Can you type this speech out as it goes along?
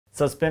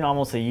So it's been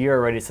almost a year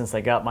already since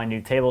I got my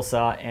new table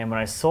saw, and when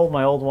I sold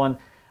my old one,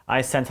 I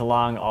sent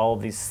along all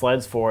of these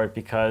sleds for it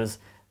because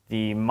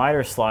the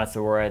miter slots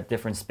were at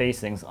different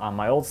spacings on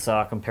my old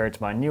saw compared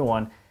to my new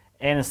one,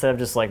 and instead of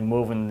just like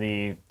moving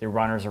the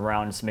runners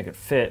around just to make it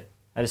fit,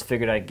 I just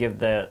figured I'd give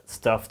that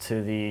stuff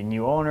to the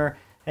new owner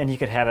and he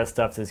could have that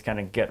stuff to just kind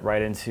of get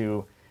right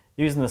into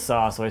using the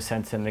saw. So I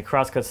sent him the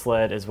Crosscut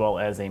Sled as well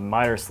as a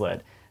miter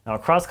sled. Now a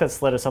Crosscut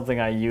Sled is something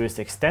I used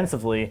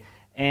extensively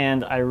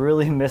and I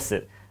really miss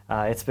it.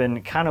 It's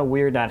been kind of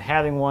weird not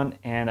having one,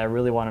 and I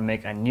really want to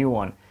make a new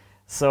one.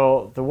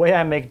 So the way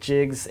I make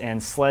jigs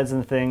and sleds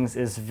and things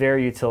is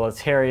very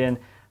utilitarian.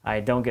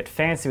 I don't get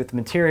fancy with the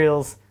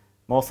materials.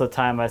 Most of the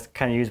time I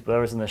kind of use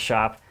whatever's in the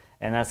shop,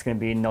 and that's going to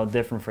be no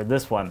different for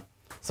this one.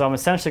 So I'm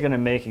essentially going to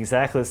make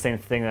exactly the same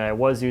thing that I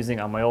was using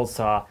on my old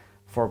saw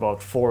for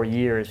about 4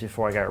 years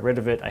before I got rid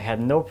of it. I had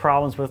no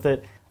problems with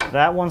it.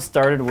 That one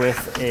started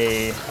with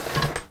a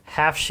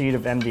half sheet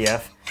of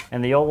MDF,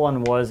 and the old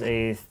one was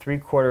a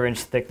 3/4 inch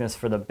thickness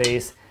for the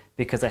base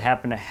because I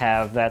happened to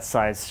have that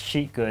size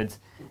sheet goods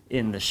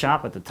in the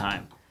shop at the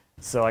time.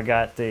 So I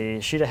got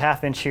the sheet of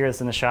 1/2 inch here that's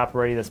in the shop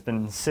already, that's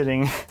been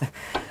sitting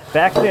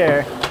back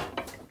there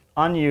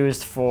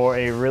unused for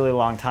a really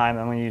long time.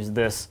 I'm going to use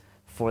this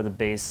for the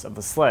base of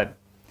the sled.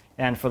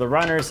 And for the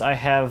runners, I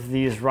have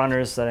these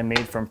runners that I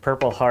made from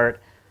Purple Heart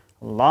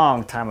a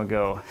long time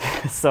ago.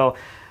 So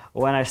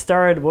when I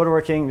started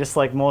woodworking, just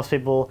like most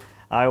people,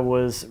 I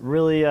was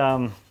really,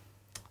 I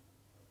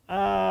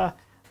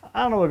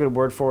don't know what a good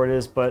word for it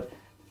is, but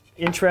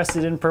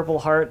interested in Purple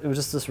Heart. It was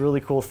just this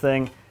really cool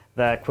thing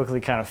that quickly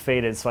kind of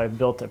faded. So I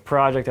built a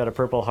project out of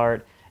Purple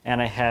Heart,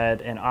 and I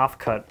had an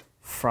offcut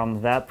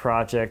from that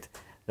project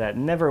that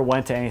never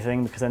went to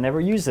anything because I never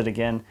used it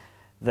again,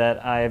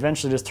 that I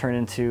eventually just turned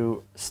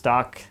into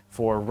stock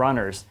for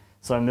runners.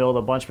 So I milled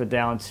a bunch of it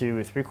down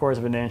to 3/4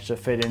 of an inch to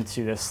fit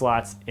into the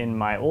slots in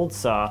my old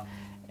saw.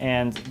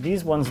 And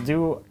these ones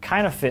do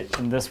kind of fit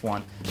in this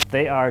one.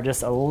 They are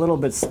just a little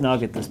bit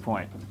snug at this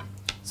point.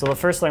 So the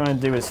first thing I'm going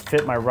to do is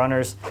fit my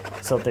runners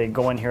so that they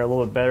go in here a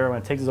little bit better. I'm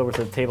going to take these over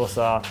to the table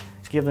saw,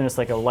 give them just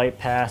like a light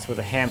pass with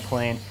a hand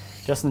plane,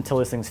 just until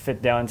these things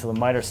fit down into the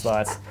miter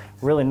slots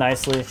really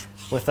nicely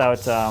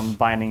without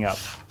binding up.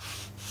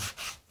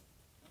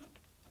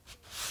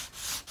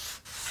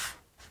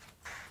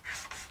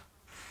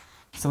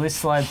 So these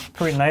slide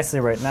pretty nicely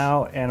right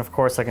now, and of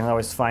course I can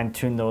always fine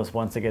tune those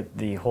once I get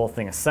the whole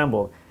thing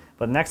assembled.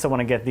 But next I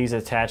want to get these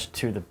attached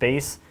to the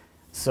base.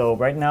 So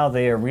right now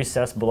they are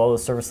recessed below the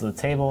surface of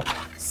the table,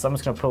 so I'm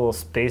just going to put a little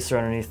spacer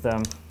underneath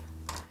them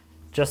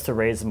just to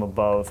raise them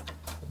above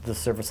the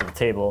surface of the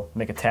table,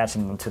 make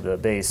attaching them to the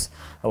base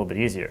a little bit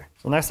easier.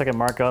 So next I can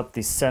mark out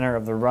the center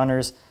of the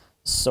runners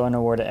so I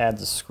know where to add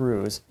the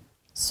screws.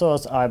 So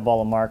let's eyeball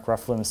a mark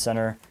roughly in the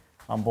center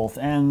on both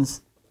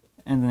ends,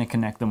 and then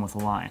connect them with a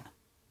line.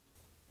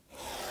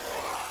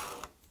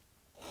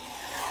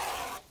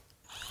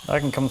 I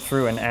can come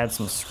through and add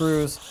some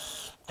screws,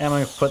 and I'm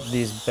going to put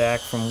these back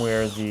from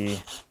where the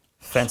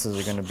fences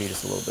are going to be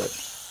just a little bit.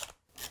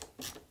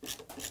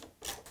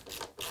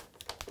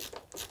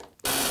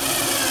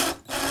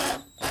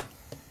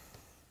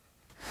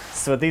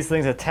 So with these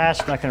things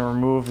attached, I'm not going to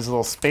remove these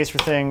little spacer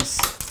things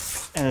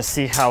and to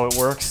see how it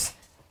works.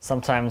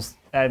 Sometimes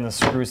adding the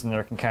screws in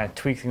there can kind of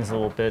tweak things a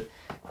little bit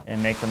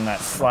and make them not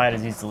slide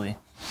as easily.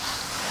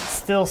 It's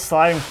still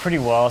sliding pretty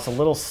well. It's a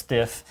little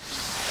stiff.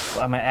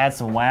 I'm going to add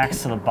some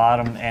wax to the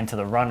bottom and to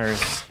the runners,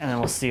 and then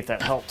we'll see if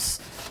that helps.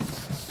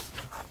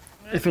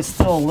 If it's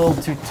still a little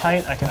too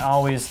tight, I can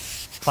always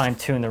fine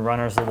tune the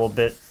runners a little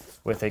bit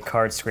with a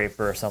card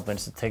scraper or something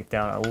just to take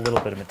down a little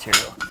bit of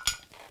material.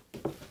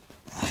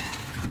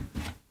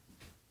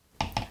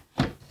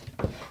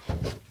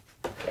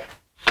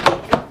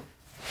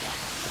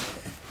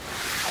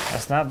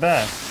 That's not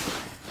bad.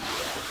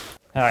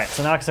 Alright,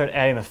 so now I can start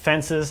adding the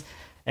fences.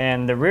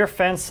 And the rear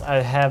fence, I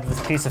have this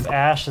piece of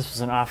ash. This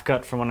was an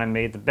offcut from when I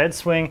made the bed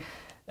swing,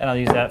 and I'll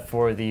use that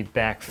for the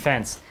back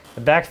fence. The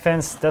back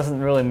fence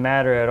doesn't really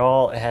matter at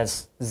all. It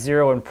has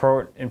zero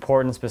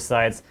importance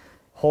besides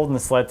holding the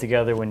sled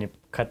together when you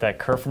cut that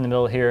curve from the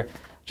middle here.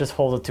 Just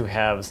hold the two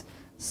halves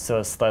so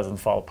the sled doesn't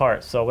fall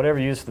apart. So whatever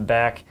you use for the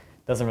back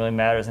doesn't really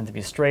matter. It doesn't need to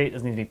be straight,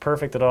 doesn't need to be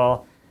perfect at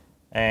all.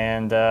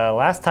 And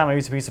last time I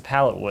used a piece of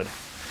pallet wood.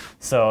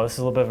 So this is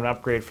a little bit of an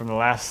upgrade from the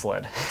last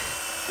sled.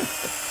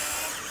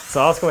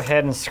 So let's go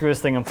ahead and screw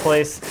this thing in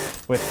place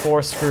with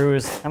 4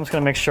 screws. I'm just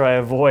going to make sure I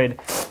avoid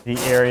the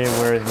area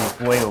where the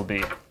blade will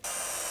be.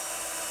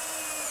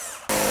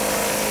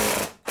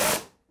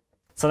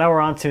 So now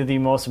we're on to the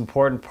most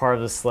important part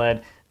of the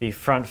sled, the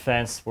front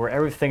fence, where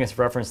everything is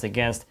referenced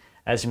against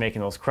as you're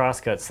making those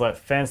crosscuts. Sled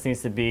fence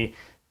needs to be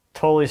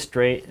totally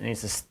straight. It needs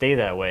to stay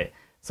that way.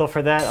 So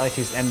for that, I like to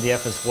use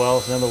MDF as well.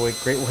 It's another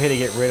great way to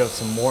get rid of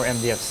some more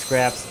MDF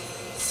scraps.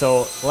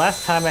 So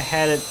last time I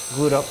had it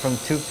glued up from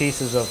 2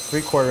 pieces of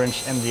 3/4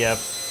 inch MDF,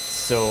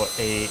 so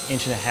a 1.5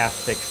 inch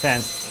thick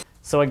fence.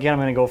 So again, I'm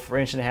going to go for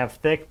 1.5 inch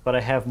thick, but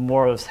I have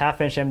more of this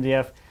 1/2 inch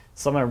MDF,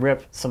 so I'm going to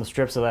rip some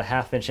strips of that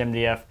 1/2 inch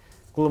MDF,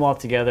 glue them all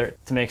together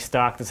to make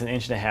stock that's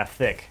 1.5 inch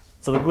thick.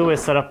 So the glue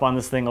is set up on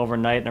this thing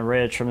overnight and I'm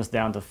ready to trim this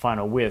down to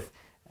final width.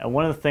 And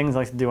one of the things I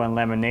like to do on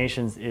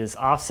laminations is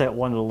offset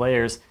one of the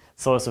layers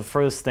so it's the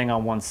furthest thing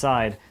on one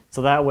side.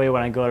 So that way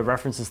when I go to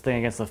reference this thing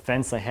against the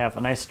fence, I have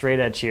a nice straight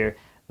edge here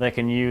that I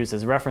can use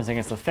as reference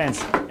against the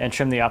fence and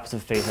trim the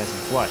opposite face nice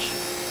and flush.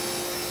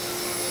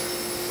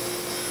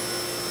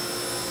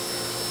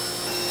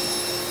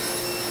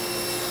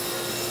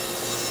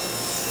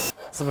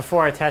 So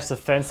before I attach the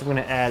fence, I'm going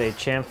to add a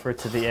chamfer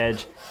to the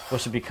edge,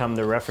 which should become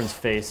the reference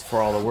face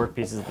for all the work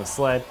pieces of the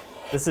sled.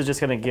 This is just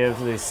going to give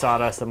the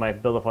sawdust that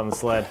might build up on the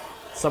sled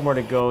somewhere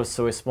to go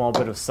so a small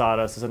bit of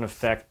sawdust doesn't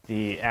affect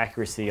the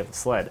accuracy of the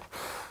sled.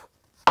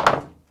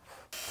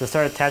 To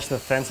start attaching the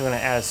fence, I'm going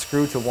to add a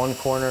screw to one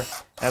corner.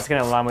 That's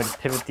going to allow me to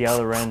pivot the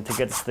other end to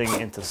get this thing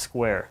into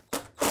square.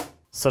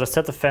 So to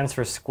set the fence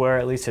for square,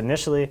 at least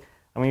initially,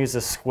 I'm going to use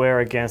a square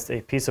against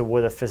a piece of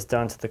wood that fits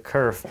down to the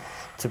kerf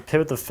to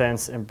pivot the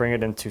fence and bring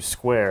it into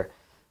square.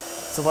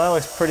 So that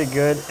looks pretty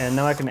good, and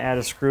now I can add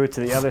a screw to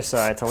the other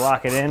side to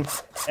lock it in,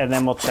 and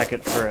then we'll check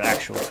it for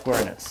actual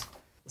squareness.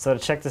 So to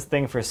check this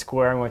thing for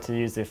square, I'm going to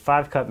use the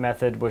 5-cut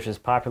method, which is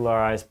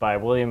popularized by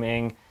William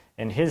Ng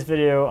in his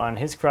video on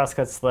his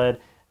Crosscut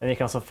Sled, and you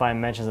can also find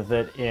mentions of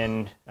it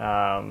in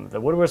the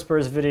Wood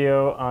Whisperer's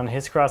video on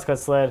his Crosscut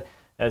Sled,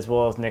 as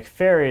well as Nick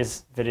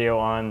Ferry's video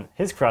on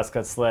his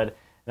Crosscut Sled.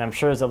 And I'm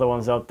sure there's other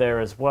ones out there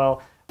as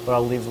well, but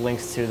I'll leave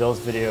links to those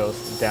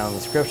videos down in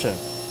the description.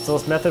 So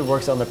this method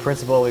works on the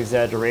principle of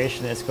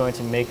exaggeration. It's going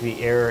to make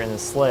the error in the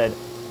sled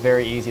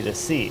very easy to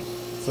see.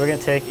 So we're going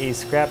to take a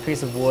scrap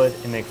piece of wood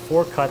and make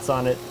 4 cuts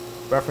on it,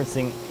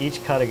 referencing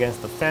each cut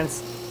against the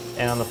fence,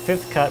 and on the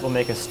 5th cut we'll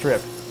make a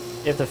strip.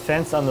 If the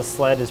fence on the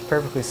sled is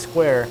perfectly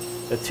square,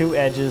 the 2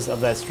 edges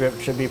of that strip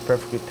should be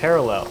perfectly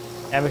parallel,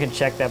 and we can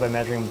check that by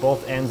measuring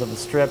both ends of the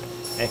strip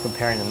and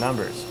comparing the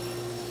numbers.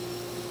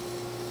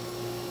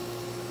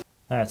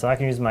 Alright, so I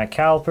can use my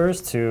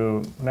calipers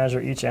to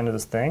measure each end of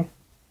this thing.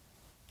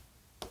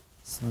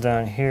 So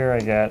down here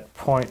I got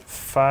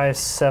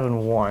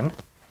 0.571,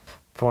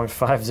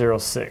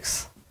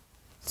 0.506.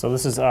 So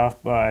this is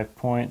off by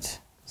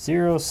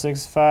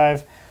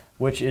 0.065,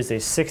 which is a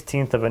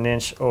 1/16 of an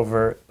inch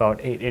over about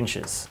 8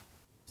 inches.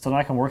 So now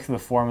I can work through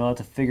the formula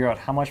to figure out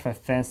how much my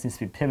fence needs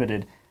to be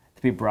pivoted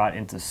to be brought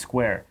into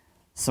square.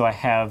 So I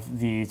have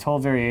the total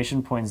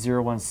variation,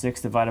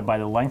 0.016, divided by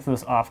the length of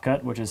this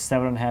offcut, which is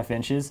 7.5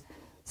 inches.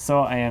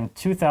 So I am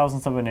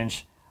 2/1000ths of an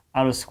inch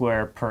out of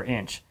square per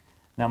inch.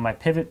 Now my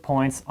pivot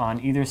points on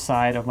either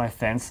side of my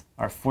fence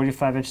are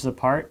 45 inches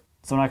apart.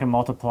 So now I can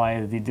multiply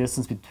the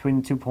distance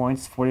between the 2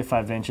 points,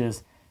 45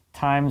 inches,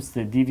 times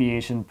the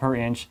deviation per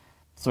inch.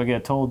 So I get a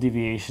total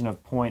deviation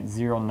of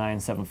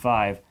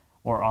 0.0975,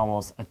 or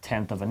almost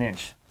 1/10 of an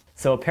inch.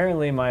 So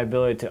apparently my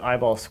ability to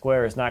eyeball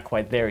square is not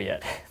quite there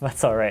yet.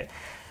 That's all right.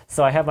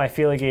 So I have my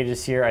feeler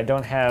gauges here. I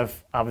don't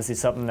have, obviously,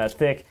 something that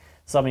thick.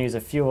 So I'm going to use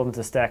a few of them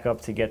to stack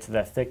up to get to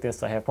that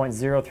thickness. I have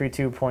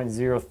 0.032,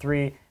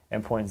 0.03,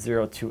 and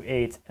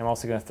 0.028. I'm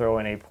also going to throw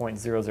in a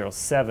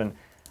 0.007,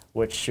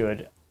 which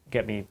should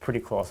get me pretty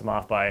close. I'm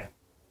off by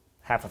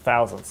 0.5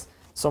 thousandths.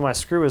 So my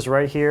screw is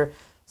right here.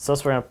 So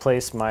that's where I'm going to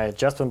place my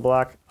adjustment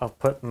block. I'll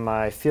put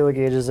my feeler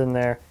gauges in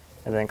there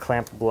and then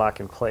clamp the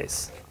block in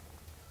place.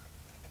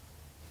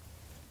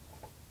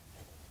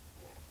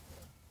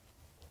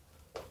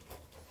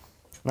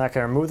 Now I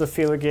can remove the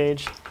feeler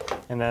gauge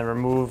and then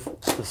remove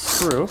the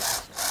screw.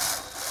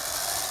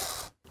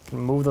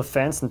 Move the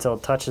fence until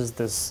it touches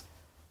this,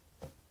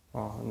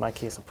 well, in my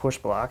case, a push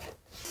block.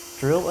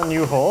 Drill a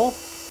new hole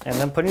and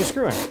then put a new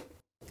screw in.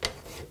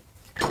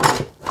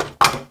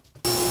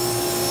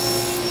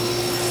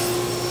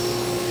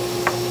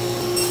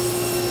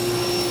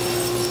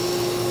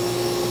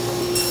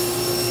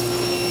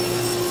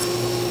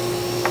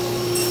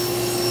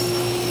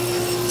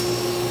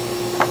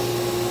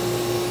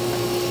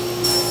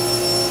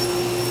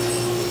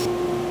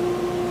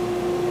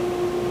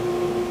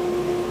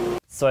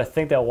 So I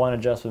think that one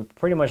adjustment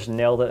pretty much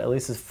nailed it, at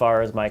least as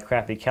far as my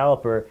crappy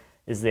caliper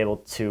is able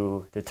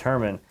to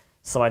determine.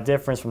 So my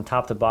difference from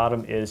top to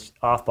bottom is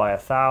off by 1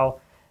 thou,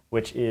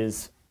 which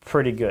is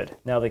pretty good.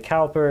 Now the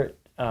caliper,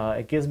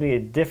 it gives me a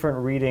different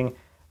reading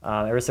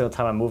every single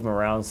time I move them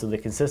around, so the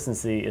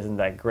consistency isn't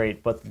that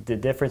great, but the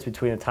difference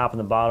between the top and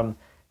the bottom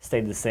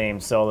stayed the same.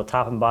 So the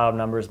top and bottom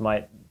numbers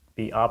might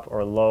be up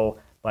or low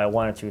by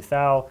 1 or 2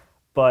 thou,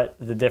 but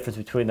the difference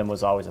between them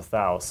was always 1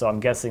 thou. So I'm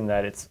guessing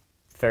that it's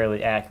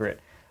fairly accurate.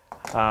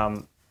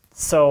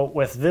 So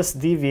with this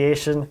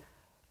deviation,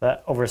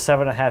 over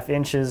 7.5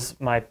 inches,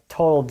 my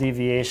total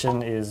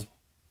deviation is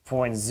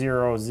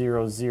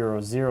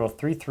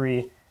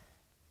 0.00033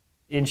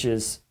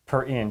 inches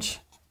per inch.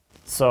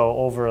 So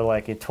over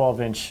like a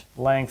 12-inch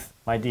length,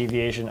 my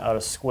deviation out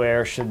of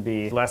square should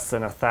be less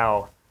than 1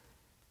 thou,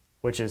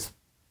 which is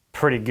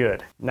pretty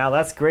good. Now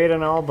that's great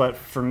and all, but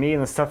for me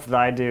and the stuff that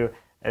I do,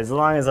 as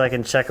long as I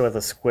can check it with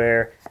a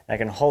square, I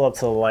can hold up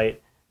to the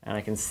light and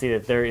I can see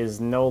that there is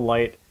no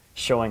light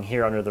showing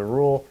here under the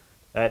rule,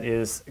 that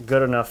is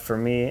good enough for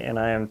me, and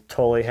I am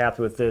totally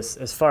happy with this.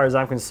 As far as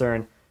I'm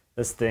concerned,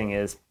 this thing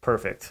is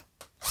perfect.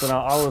 So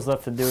now all that's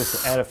left to do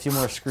is to add a few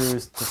more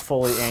screws to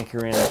fully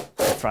anchor in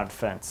the front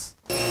fence.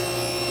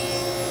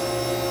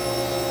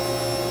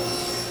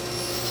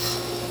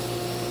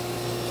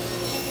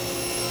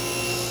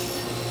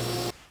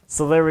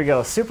 So there we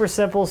go, super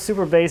simple,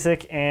 super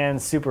basic,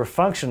 and super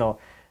functional.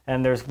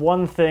 And there's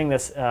one thing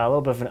that's a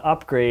little bit of an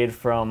upgrade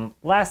from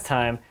last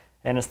time,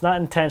 and it's not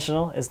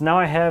intentional, is now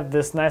I have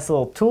this nice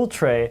little tool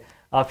tray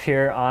up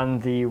here on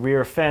the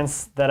rear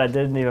fence that I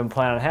didn't even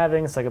plan on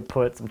having, so I could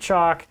put some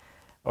chalk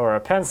or a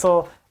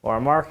pencil or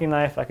a marking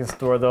knife. I can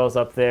store those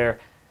up there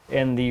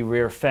in the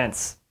rear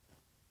fence.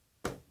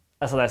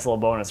 That's a nice little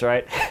bonus,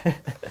 right?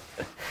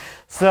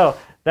 So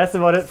that's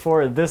about it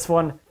for this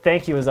one.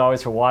 Thank you as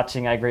always for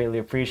watching. I greatly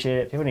appreciate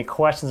it. If you have any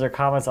questions or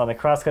comments on the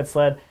Crosscut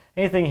Sled,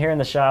 anything here in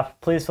the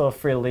shop, please feel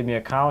free to leave me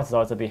a comment. As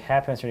always, I'd be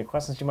happy to answer any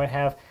questions you might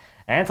have.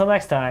 And until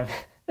next time,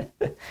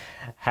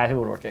 happy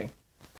woodworking.